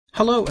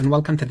Hello and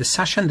welcome to this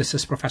session. This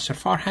is Professor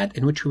Farhad,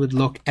 in which we would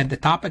look at the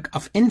topic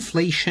of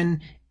inflation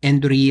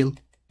and real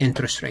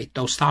interest rate.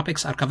 Those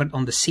topics are covered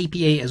on the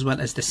CPA as well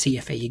as the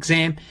CFA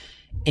exam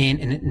and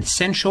in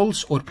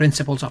Essentials or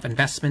Principles of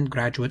Investment,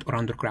 graduate or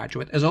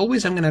undergraduate. As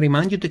always, I'm going to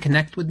remind you to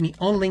connect with me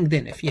on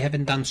LinkedIn if you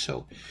haven't done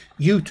so.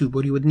 YouTube,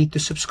 where you would need to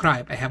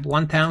subscribe. I have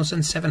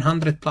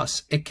 1,700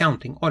 plus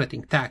accounting,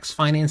 auditing, tax,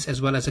 finance,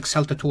 as well as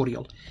Excel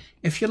tutorial.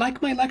 If you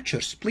like my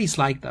lectures, please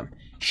like them,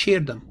 share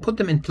them, put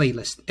them in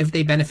playlist. If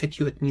they benefit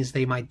you, it means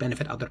they might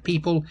benefit other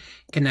people.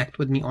 Connect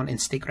with me on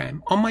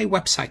Instagram. On my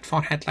website,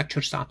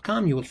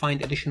 farhadlectures.com, you will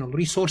find additional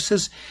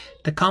resources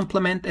to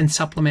complement and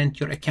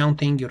supplement your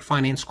accounting, your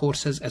finance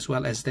courses, as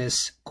well as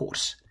this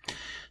course.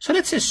 So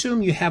let's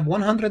assume you have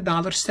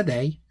 $100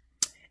 today,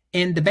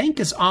 and the bank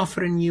is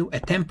offering you a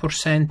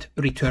 10%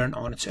 return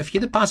on it. So if you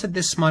deposit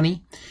this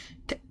money,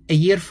 a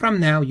year from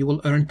now, you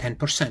will earn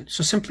 10%.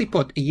 So simply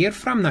put, a year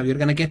from now, you're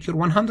going to get your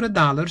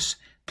 $100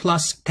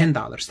 plus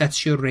 $10.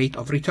 That's your rate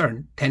of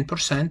return,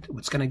 10%,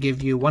 which is going to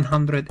give you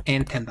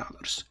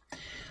 $110.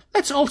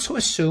 Let's also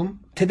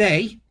assume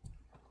today,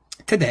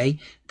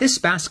 this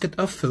basket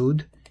of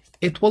food,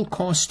 it will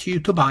cost you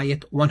to buy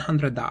it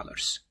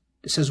 $100.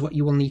 This is what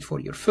you will need for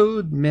your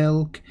food,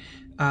 milk,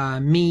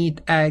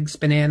 meat, eggs,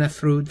 banana,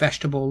 fruit,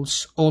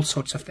 vegetables, all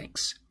sorts of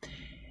things.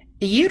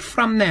 A year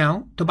from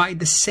now, to buy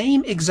the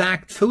same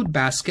exact food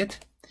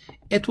basket,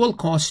 it will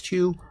cost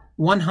you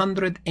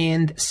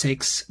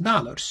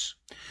 $106.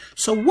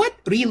 So what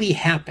really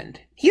happened?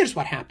 Here's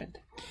what happened.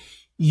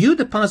 You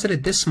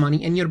deposited this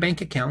money in your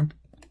bank account,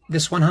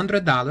 this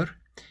 $100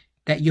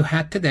 that you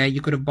had today.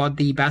 You could have bought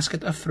the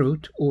basket of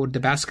fruit or the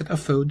basket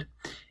of food,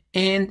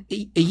 and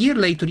a year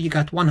later you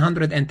got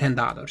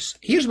 $110.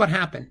 Here's what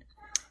happened.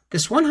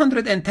 This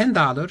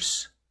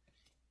 $110,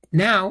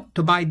 now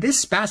to buy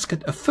this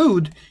basket of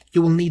food,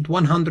 you will need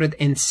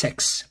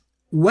 $106.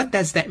 What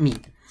does that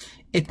mean?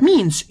 It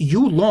means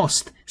you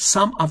lost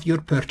some of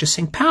your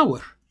purchasing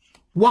power.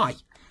 Why?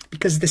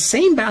 Because the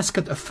same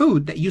basket of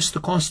food that used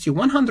to cost you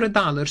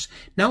 $100,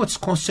 now it's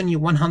costing you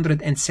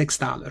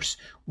 $106.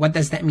 What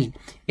does that mean?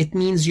 It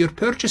means your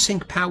purchasing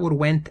power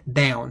went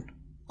down.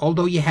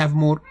 Although you have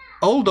more,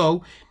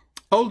 although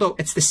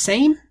it's the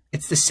same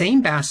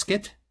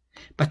basket,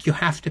 but you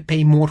have to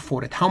pay more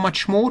for it. How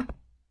much more?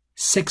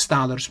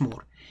 $6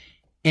 more.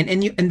 And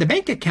in the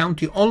bank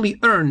account, you only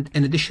earned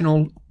an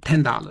additional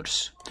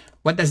 $10.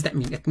 What does that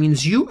mean? It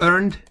means you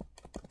earned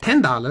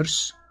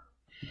 $10.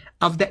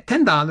 Of that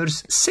 $10,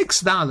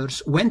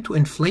 $6 went to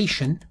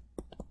inflation,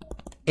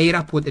 ate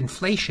up with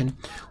inflation.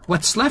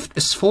 What's left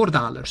is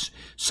 $4.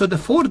 So the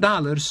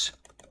 $4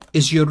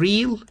 is your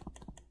real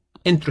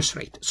interest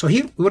rate. So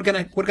here we're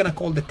gonna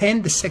call the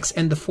 10, the 6,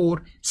 and the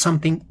 4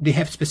 something. They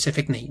have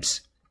specific names.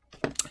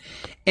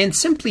 And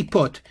simply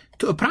put,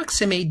 to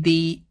approximate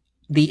the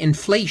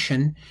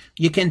inflation,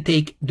 you can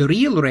take the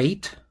real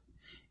rate.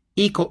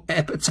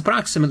 It's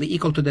approximately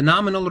equal to the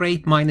nominal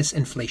rate minus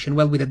inflation.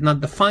 Well, we did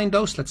not define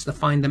those. Let's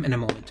define them in a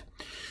moment.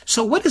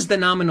 So what is the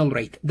nominal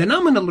rate? The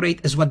nominal rate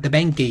is what the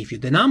bank gave you.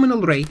 The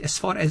nominal rate, as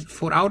far as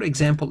for our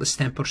example, is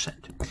 10%.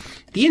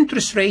 The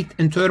interest rate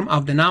in terms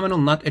of the nominal,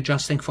 not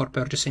adjusting for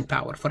purchasing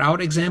power, for our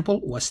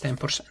example, was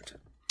 10%.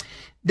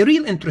 The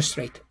real interest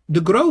rate, the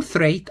growth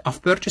rate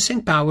of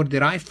purchasing power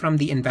derived from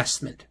the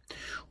investment.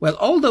 Well,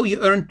 although you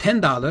earned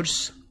 $10,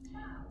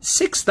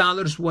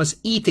 $6 was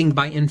eaten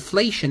by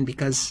inflation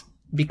because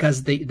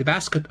the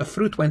basket of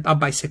fruit went up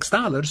by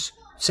 $6.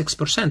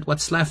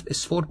 What's left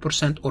is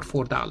 4% or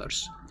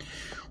 $4.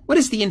 What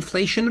is the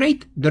inflation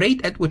rate? The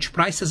rate at which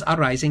prices are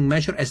rising,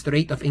 measured as the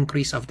rate of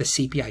increase of the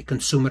CPI,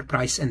 Consumer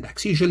Price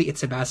Index. Usually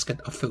it's a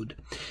basket of food.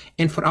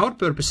 And for our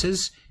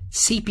purposes,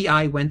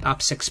 CPI went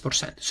up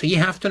 6%. So you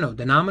have to know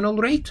the nominal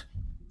rate,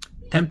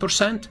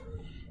 10%,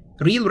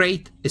 real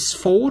rate is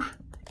 4,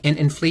 and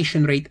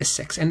inflation rate is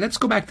 6. And let's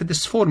go back to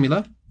this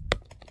formula.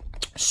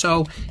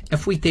 So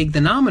if we take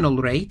the nominal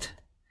rate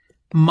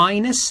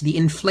minus the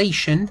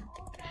inflation,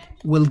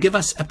 will give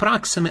us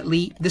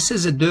approximately, this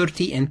is a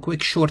dirty and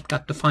quick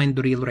shortcut to find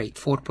the real rate,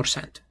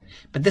 4%.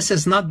 But this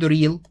is not the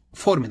real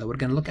formula. We're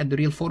going to look at the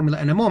real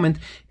formula in a moment.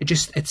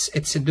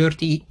 It's a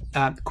dirty,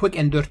 quick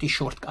and dirty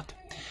shortcut.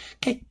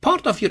 Okay,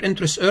 part of your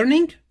interest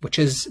earning, which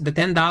is the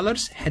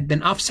 $10, had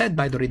been offset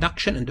by the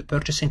reduction in the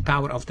purchasing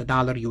power of the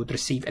dollar you would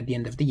receive at the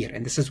end of the year.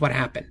 And this is what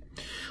happened.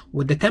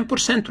 With the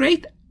 10%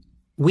 rate,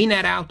 we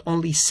net out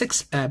only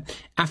 6,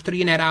 after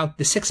you net out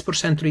the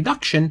 6%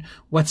 reduction,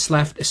 what's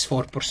left is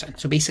 4%.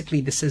 So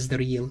basically, this is the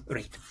real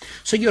rate.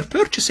 So your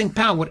purchasing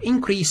power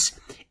increase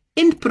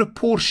in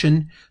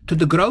proportion to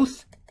the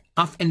growth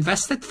of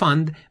invested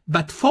fund,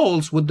 but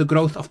falls with the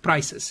growth of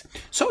prices.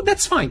 So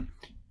that's fine.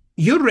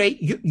 Your rate,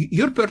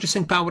 your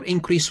purchasing power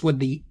increase with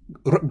the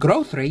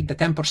growth rate, the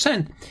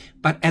 10%,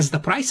 but as the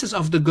prices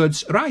of the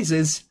goods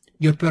rises,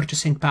 your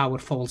purchasing power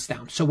falls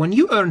down. So when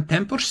you earn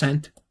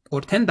 10%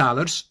 or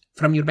 $10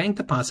 from your bank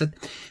deposit,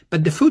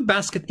 but the food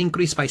basket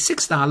increased by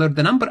 $6,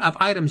 the number of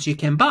items you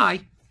can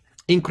buy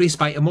increased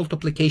by a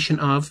multiplication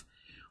of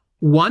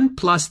 1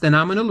 plus the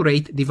nominal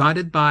rate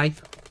divided by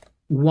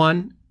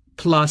 1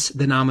 plus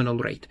the nominal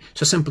rate.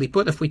 So simply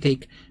put, if we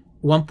take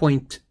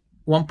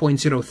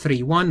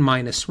 1.031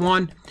 minus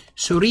 1,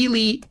 so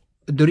really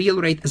the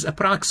real rate is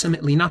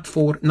approximately, not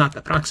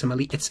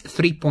approximately, it's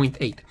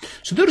 3.8.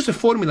 So there's a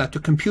formula to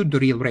compute the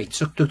real rate.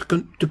 So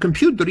to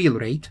compute the real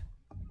rate,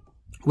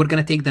 we're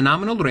going to take the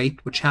nominal rate,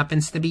 which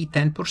happens to be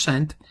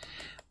 10%,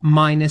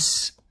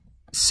 minus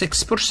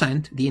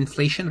 6%, the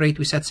inflation rate,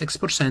 we said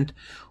 6%,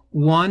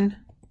 1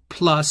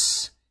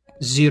 plus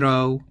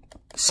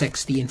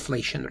 0.6, the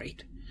inflation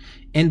rate.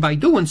 And by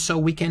doing so,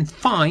 we can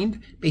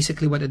find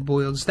basically what it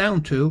boils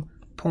down to,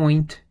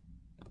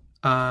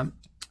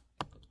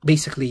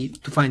 basically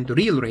to find the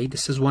real rate.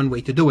 This is one way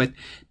to do it.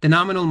 The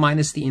nominal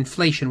minus the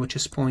inflation, which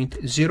is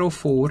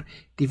 0.04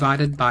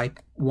 divided by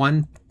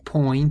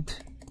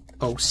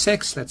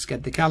 1.06. Let's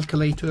get the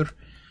calculator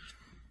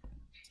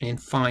and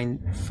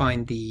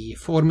find the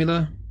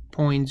formula.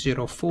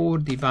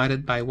 0.04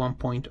 divided by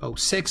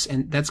 1.06,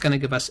 and that's going to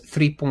give us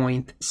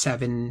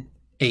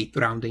 3.78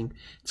 rounding.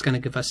 It's going to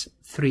give us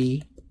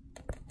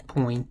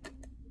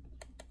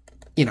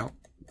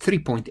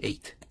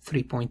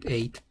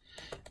 3.8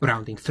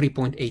 rounding,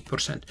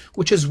 3.8%,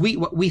 which is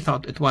what we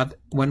thought it was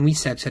when we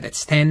said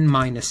it's 10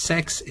 minus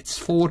 6, it's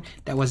 4.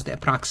 That was the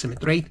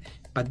approximate rate,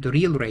 but the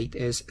real rate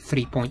is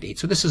 3.8.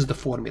 So this is the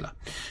formula.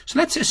 So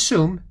let's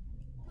assume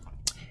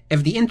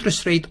if the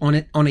interest rate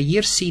on a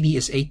year CD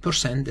is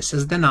 8%, this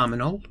is the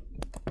nominal,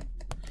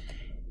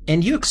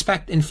 and you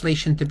expect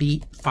inflation to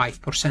be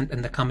 5%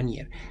 in the coming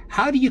year.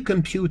 How do you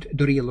compute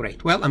the real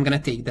rate? Well, I'm going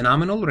to take the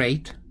nominal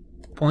rate,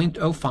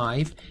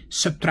 0.05,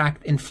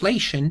 subtract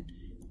inflation,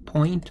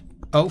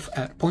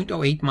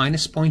 0.08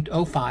 minus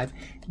 0.05,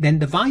 then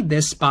divide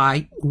this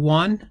by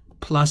 1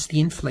 plus the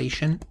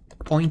inflation,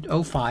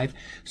 0.05.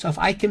 So if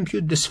I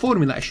compute this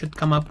formula, I should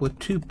come up with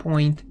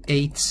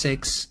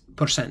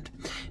 2.86%.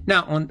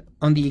 Now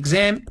on the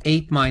exam,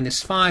 8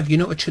 minus 5,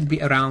 it should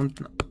be around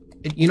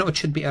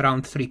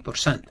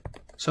 3%.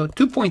 So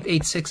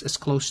 2.86 is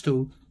close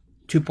to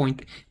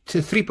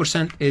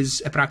 3%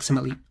 is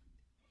approximately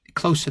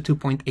close to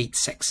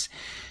 2.86.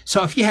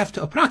 So if you have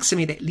to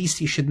approximate, at least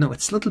you should know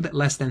it's a little bit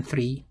less than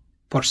 3%.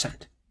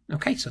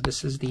 Okay, so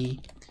this is the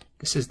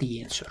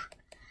answer.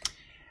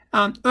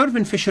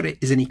 Irving Fisher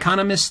is an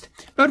economist.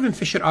 Irving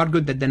Fisher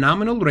argued that the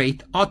nominal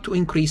rate ought to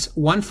increase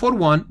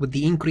 1-for-1 with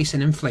the increase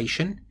in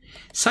inflation.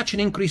 Such an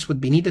increase would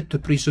be needed to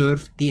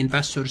preserve the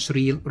investor's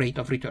real rate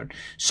of return.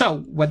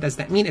 So what does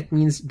that mean? It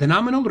means the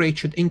nominal rate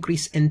should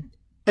increase in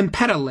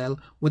parallel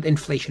with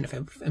inflation. If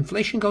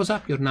inflation goes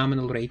up, your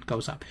nominal rate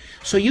goes up.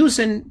 So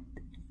using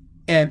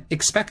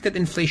expected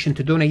inflation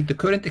to donate the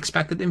current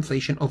expected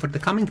inflation over the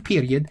coming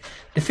period,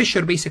 the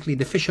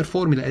Fisher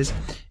formula is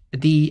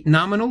the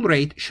nominal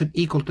rate should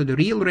equal to the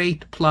real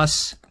rate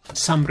plus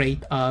some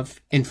rate of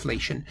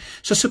inflation.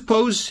 So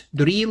suppose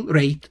the real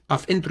rate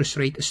of interest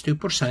rate is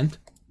 2%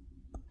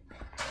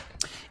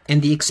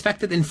 and the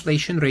expected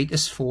inflation rate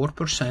is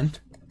 4%.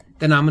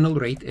 The nominal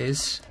rate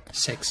is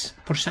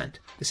 6%.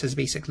 This is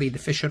basically the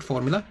Fisher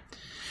formula.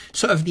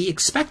 So if the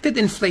expected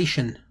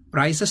inflation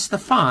rises to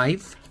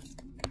 5,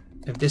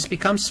 if this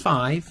becomes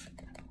 5,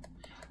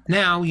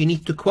 now you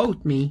need to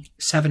quote me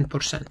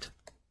 7%.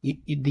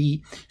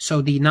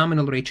 So the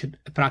nominal rate should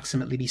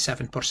approximately be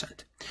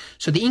 7%.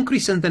 So the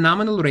increase in the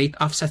nominal rate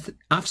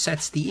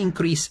offsets the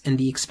increase in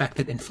the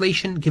expected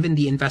inflation, giving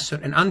the investor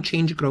an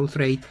unchanged growth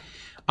rate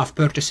of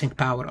purchasing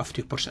power of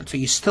 2%. So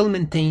you still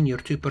maintain your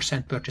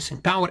 2% purchasing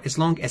power. As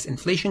long as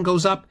inflation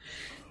goes up,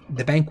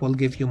 the bank will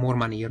give you more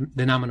money.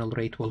 The nominal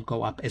rate will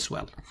go up as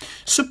well.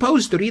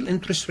 Suppose the real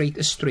interest rate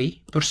is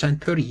 3%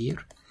 per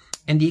year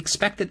and the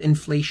expected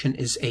inflation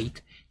is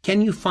 8. Can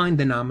you find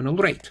the nominal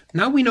rate?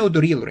 Now we know the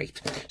real rate.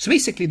 So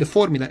basically the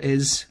formula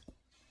is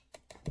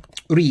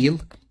real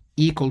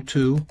equal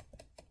to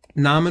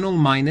nominal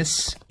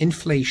minus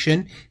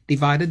inflation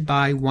divided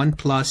by 1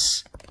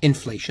 plus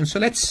inflation. So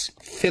let's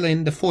fill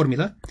in the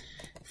formula.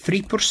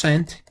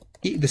 3%,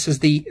 this is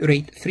the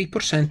rate,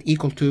 3%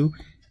 equal to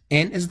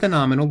n is the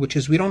nominal, which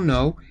is we don't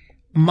know,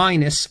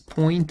 minus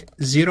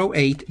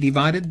 0.08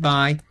 divided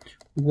by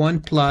 1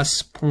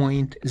 plus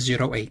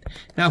 0.08.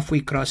 Now if we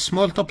cross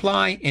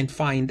multiply and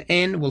find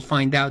n, we'll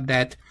find out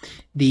that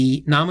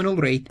the nominal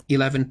rate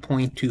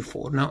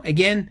 11.24. Now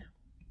again,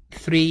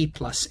 3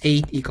 plus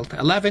 8 equal to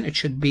 11. It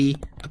should be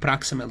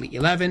approximately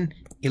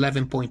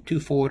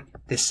 11.24.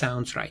 This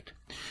sounds right.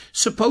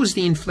 Suppose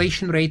the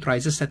inflation rate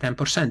rises to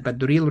 10%, but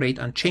the real rate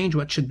unchanged.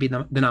 What should be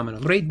the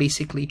nominal rate?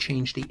 Basically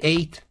change the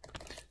 8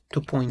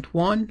 to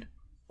 0.1.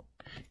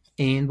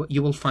 And what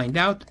you will find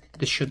out,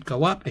 this should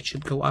go up. It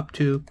should go up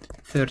to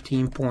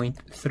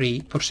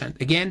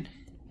 13.3%. Again,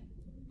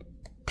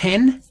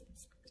 10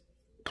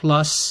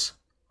 plus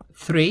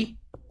 3.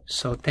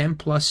 So 10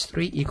 plus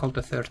 3 equal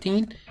to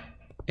 13.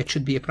 It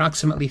should be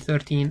approximately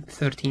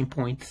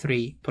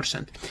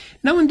 13.3%.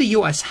 Now in the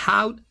US,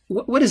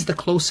 what is the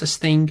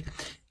closest thing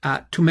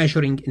to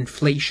measuring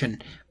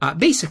inflation?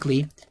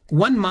 Basically,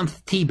 1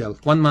 month T-bill,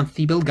 1 month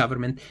T-bill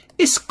government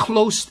is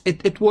close.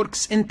 It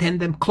works in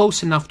tandem,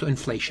 close enough to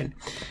inflation.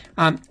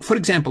 For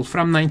example,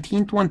 from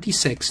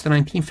 1926 to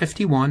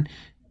 1951,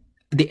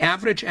 the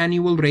average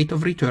annual rate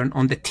of return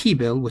on the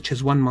T-bill, which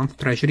is 1 month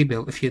treasury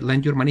bill, if you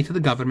lend your money to the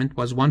government,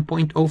 was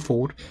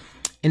 1.04.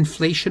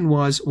 Inflation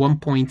was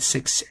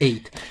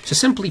 1.68. So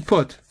simply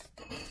put,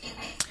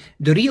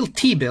 the real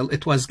T-bill,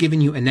 it was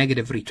giving you a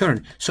negative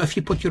return. So if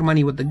you put your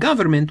money with the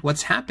government,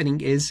 what's happening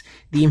is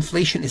the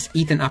inflation is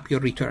eating up your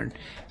return.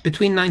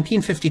 Between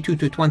 1952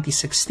 to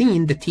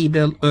 2016, the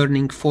T-bill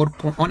earning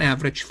on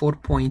average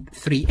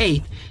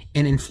 4.38,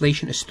 and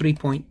inflation is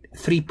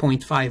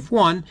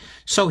 3.51.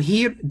 So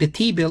here, the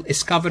T-bill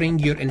is covering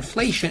your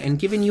inflation and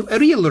giving you a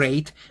real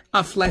rate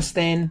of less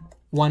than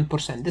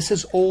 1%. This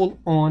is all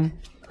on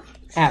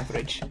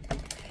average.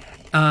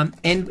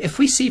 And if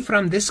we see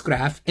from this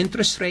graph,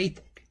 interest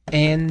rate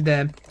and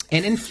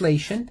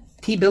inflation,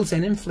 T-bills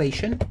and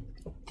inflation,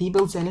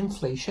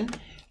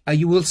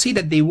 you will see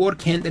that they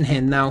work hand in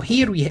hand. Now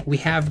here we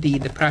have the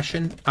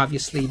depression.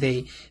 Obviously,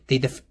 they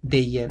did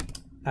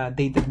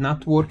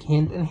not work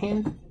hand in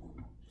hand.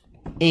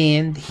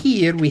 And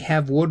here we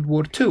have World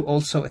War II.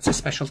 Also, it's a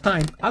special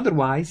time.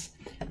 Otherwise,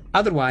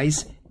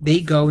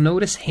 they go,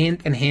 notice,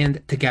 hand in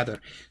hand together.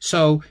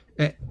 So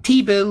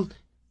T-bill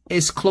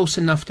is close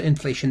enough to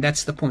inflation.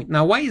 That's the point.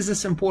 Now, why is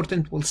this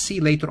important? We'll see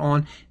later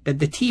on that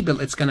the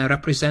T-bill is going to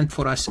represent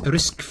for us a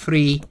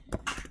risk-free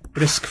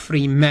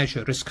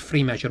measure.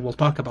 We'll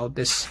talk about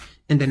this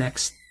in the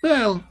next,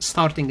 well,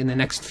 starting in the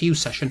next few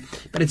sessions.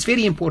 But it's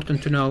very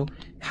important to know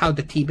how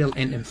the T-bill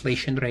and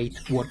inflation rate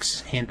works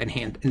hand in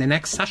hand. In the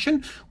next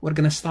session, we're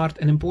going to start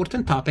an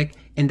important topic,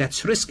 and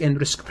that's risk and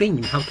risk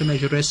premium, how to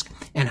measure risk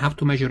and how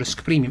to measure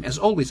risk premium. As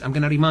always, I'm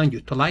going to remind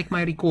you to like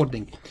my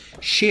recording,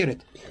 share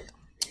it,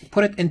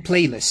 put it in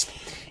playlist,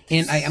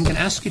 and I am going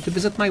to ask you to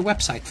visit my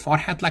website,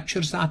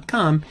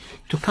 farhatlectures.com,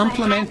 to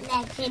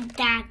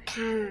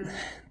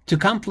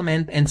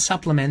complement and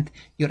supplement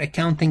your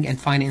accounting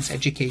and finance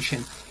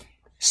education.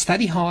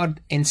 Study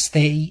hard and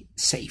stay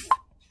safe.